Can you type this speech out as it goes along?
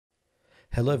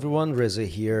Hello everyone, Reza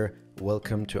here.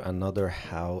 Welcome to another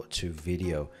how-to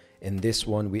video. In this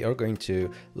one, we are going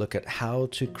to look at how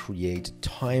to create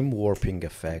time warping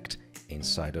effect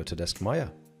inside Autodesk Maya.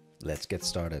 Let's get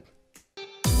started.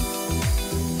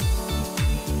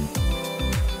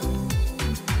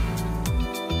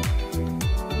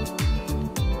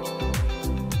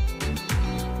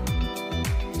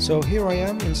 So here I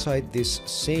am inside this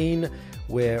scene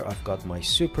where I've got my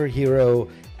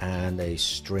superhero and a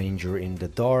stranger in the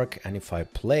dark, and if I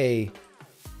play,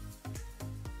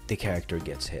 the character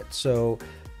gets hit. So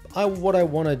what I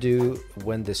want to do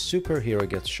when the superhero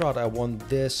gets shot, I want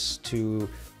this to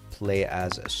play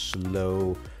as a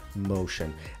slow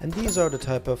motion. And these are the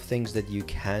type of things that you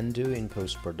can do in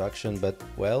post-production, but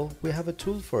well, we have a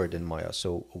tool for it in Maya,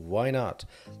 so why not?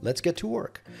 Let's get to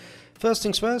work. First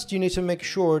things first, you need to make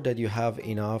sure that you have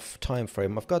enough time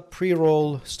frame. I've got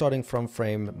pre-roll starting from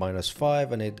frame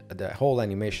 -5, and the whole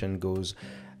animation goes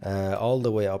all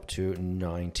the way up to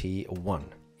 91.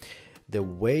 The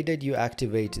way that you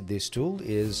activate this tool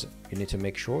is you need to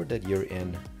make sure that you're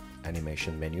in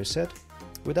animation menu set.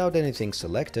 Without anything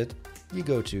selected, you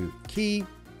go to key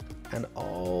and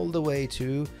all the way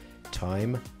to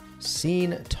time,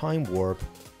 scene time warp,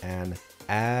 and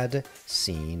add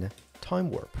scene time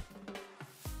warp.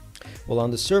 Well,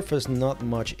 on the surface, not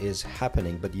much is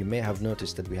happening, but you may have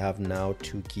noticed that we have now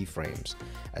two keyframes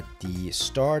at the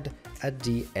start, at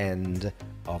the end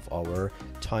of our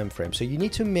time frame. So you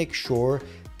need to make sure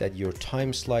that your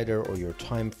time slider or your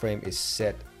time frame is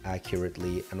set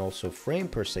accurately, and also frame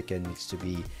per second needs to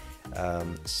be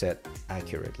set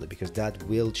accurately, because that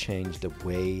will change the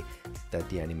way that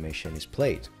the animation is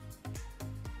played.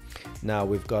 Now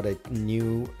we've got a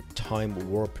new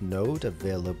time warp node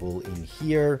available in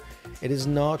here. It is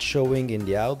not showing in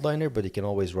the outliner, but you can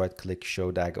always right click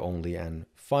show DAG only and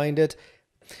find it.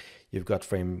 You've got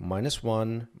frame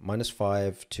 -1,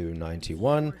 -5 to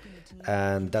 91,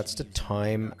 and that's the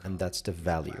time and that's the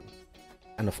value.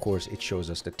 And of course it shows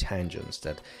us the tangents.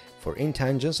 That for in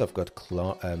tangents I've got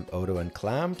auto and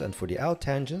clamped, and for the out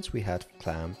tangents we had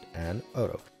clamped and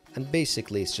auto. And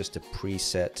basically it's just a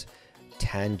preset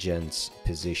tangents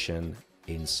position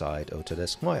inside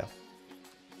Autodesk Maya.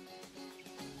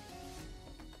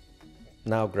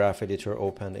 Now Graph Editor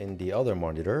open in the other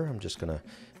monitor. I'm just gonna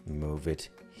move it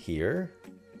here.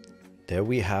 There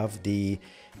we have the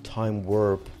time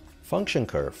warp function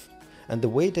curve. And the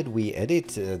way that we edit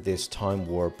this time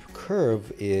warp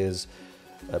curve is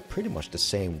pretty much the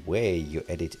same way you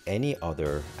edit any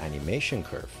other animation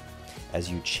curve. As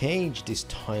you change this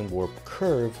time warp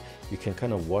curve, you can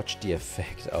kind of watch the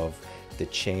effect of the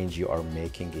change you are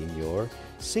making in your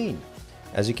scene.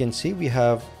 As you can see, we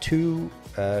have two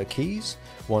keys,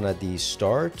 one at the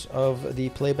start of the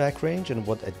playback range and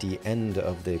one at the end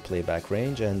of the playback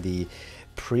range, and the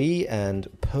pre and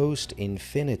post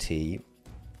infinity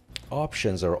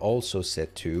options are also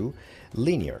set to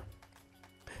linear.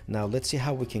 Now let's see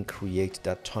how we can create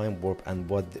that time warp and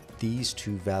what these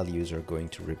two values are going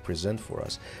to represent for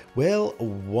us. Well,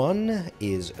 one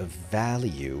is a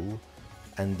value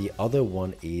and the other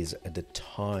one is the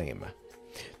time.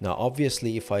 Now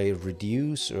obviously if I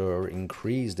reduce or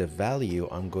increase the value,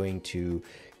 I'm going to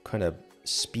kind of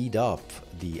speed up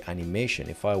the animation.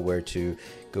 If I were to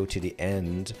go to the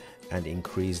end and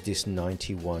increase this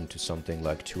 91 to something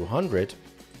like 200,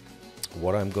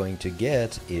 what I'm going to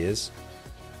get is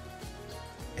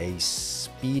a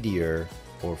speedier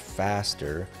or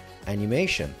faster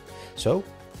animation. So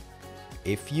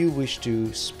if you wish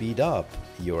to speed up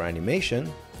your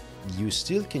animation, you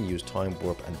still can use time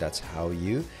warp, and that's how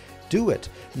you do it.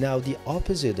 Now the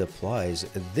opposite applies.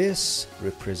 This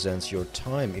represents your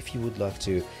time. If you would like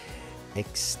to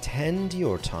extend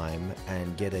your time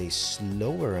and get a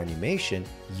slower animation,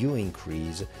 you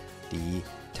increase the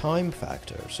time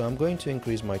factor. So I'm going to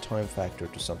increase my time factor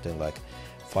to something like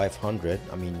 500.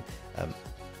 I mean,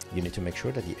 you need to make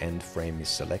sure that the end frame is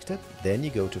selected. Then you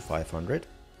go to 500.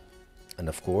 And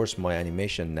of course, my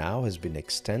animation now has been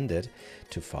extended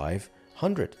to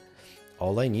 500.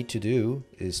 All I need to do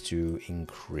is to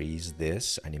increase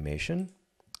this animation,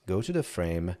 go to the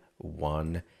frame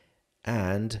 1,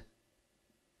 and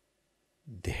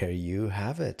there you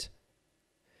have it.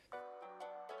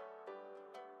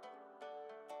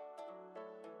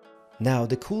 Now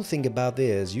the cool thing about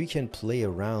this, you can play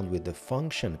around with the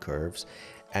function curves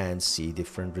and see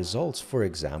different results. For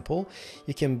example,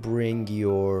 you can bring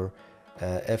your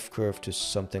F curve to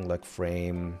something like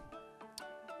frame,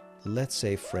 let's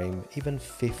say frame even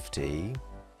 50.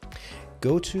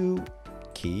 Go to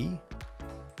key,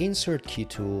 insert key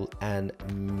tool and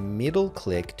middle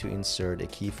click to insert a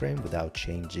keyframe without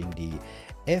changing the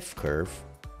F curve.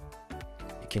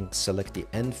 You can select the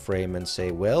end frame and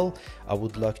say, well, I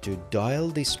would like to dial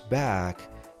this back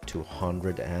to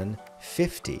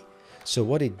 150. So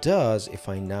what it does, if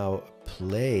I now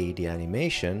play the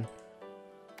animation,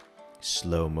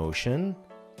 slow motion,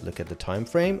 look at the time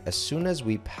frame. As soon as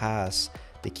we pass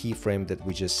the keyframe that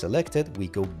we just selected, we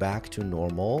go back to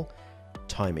normal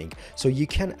timing. So you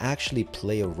can actually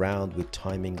play around with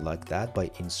timing like that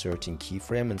by inserting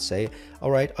keyframe and say,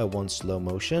 all right, I want slow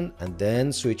motion, and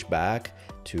then switch back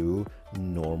to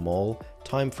normal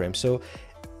time frame. So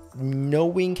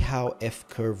knowing how F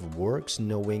curve works,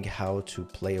 knowing how to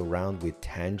play around with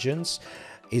tangents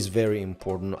is very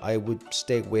important. I would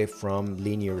stay away from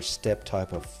linear step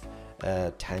type of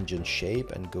tangent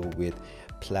shape and go with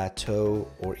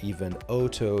plateau or even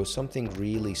auto, something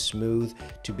really smooth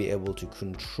to be able to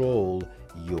control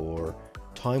your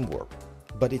time warp.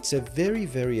 But it's a very,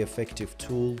 very effective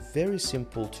tool, very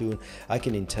simple tool. I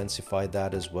can intensify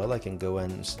that as well. I can go,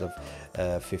 and instead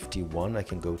of 51, I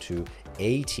can go to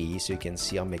 80. So you can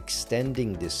see I'm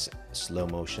extending this slow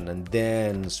motion and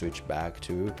then switch back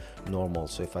to normal.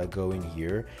 So if I go in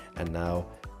here and now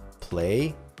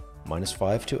play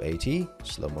 -5 to 80,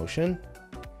 slow motion,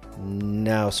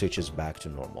 now switches back to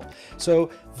normal. So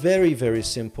very, very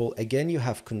simple. Again, you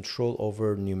have control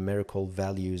over numerical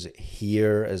values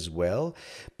here as well.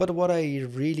 But what I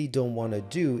really don't want to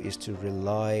do is to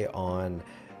rely on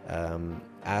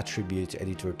attribute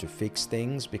editor to fix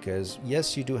things, because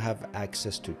yes, you do have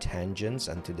access to tangents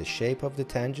and to the shape of the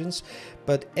tangents,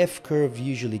 but F curve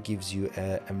usually gives you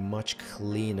a much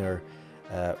cleaner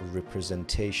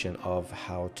representation of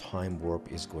how time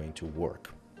warp is going to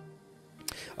work.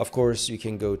 Of course, you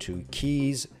can go to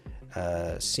keys,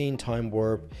 scene time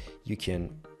warp. You can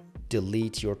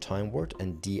delete your time warp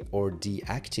and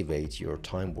deactivate your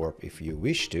time warp if you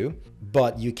wish to,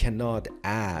 but you cannot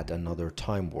add another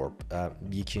time warp.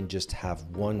 You can just have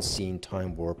one scene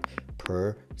time warp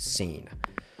per scene.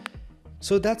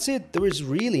 So that's it. There is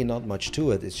really not much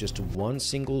to it. It's just one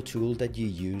single tool that you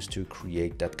use to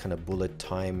create that kind of bullet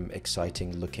time,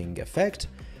 exciting looking effect.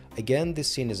 Again, this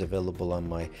scene is available on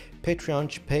my Patreon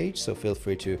page, so feel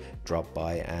free to drop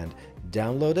by and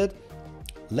download it.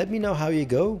 Let me know how you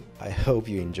go. I hope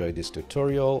you enjoyed this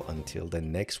tutorial. Until the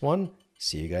next one,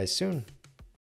 see you guys soon.